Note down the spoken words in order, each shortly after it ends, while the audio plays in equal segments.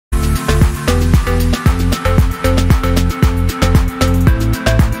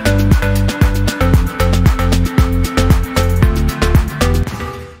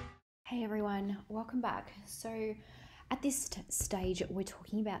welcome back. So at this stage, we're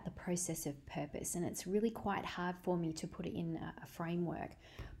talking about the process of purpose, and it's really quite hard for me to put it in a framework,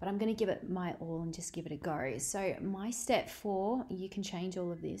 but I'm going to give it my all and just give it a go. So my step 4, you can change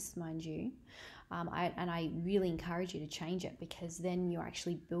all of this, mind you, and I really encourage you to change it, because then you're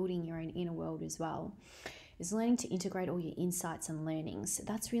actually building your own inner world as well, is learning to integrate all your insights and learnings.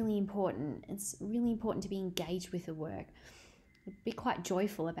 That's really important. It's really important to be engaged with the work. Be quite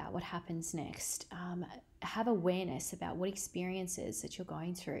joyful about what happens next. Have awareness about what experiences that you're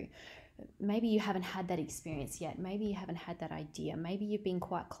going through. Maybe you haven't had that experience yet. Maybe you haven't had that idea. Maybe you've been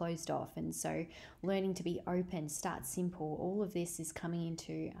quite closed off. And so learning to be open, start simple, all of this is coming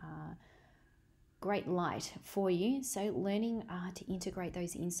into great light for you. So learning to integrate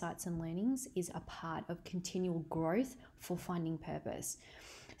those insights and learnings is a part of continual growth for finding purpose.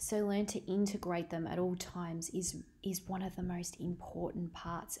 So learn to integrate them at all times is one of the most important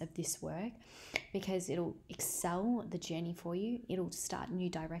parts of this work, because it'll excel the journey for you. It'll start new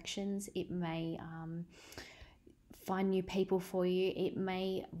directions. It may find new people for you. It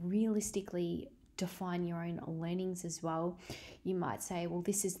may realistically define your own learnings as well. You might say, well,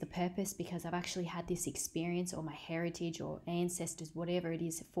 this is the purpose because I've actually had this experience, or my heritage or ancestors, whatever it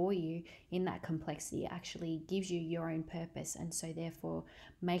is for you in that complexity actually gives you your own purpose. And so therefore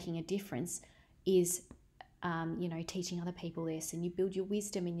making a difference is teaching other people this, and you build your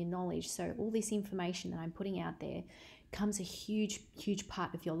wisdom and your knowledge. So all this information that I'm putting out there comes a huge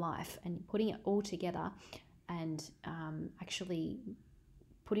part of your life, and putting it all together and actually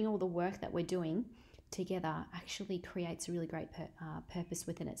putting all the work that we're doing together actually creates a really great purpose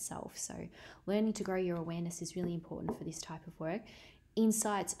within itself. So learning to grow your awareness is really important for this type of work.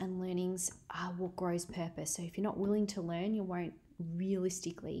 Insights and learnings are what grows purpose. So if you're not willing to learn, you won't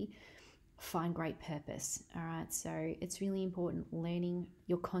realistically find great purpose. All right, so it's really important. Learning,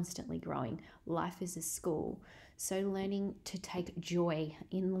 you're constantly growing. Life is a school. So learning to take joy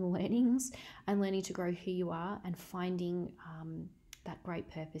in the learnings and learning to grow who you are and finding that great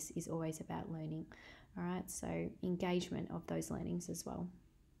purpose is always about learning. All right, so engagement of those learnings as well.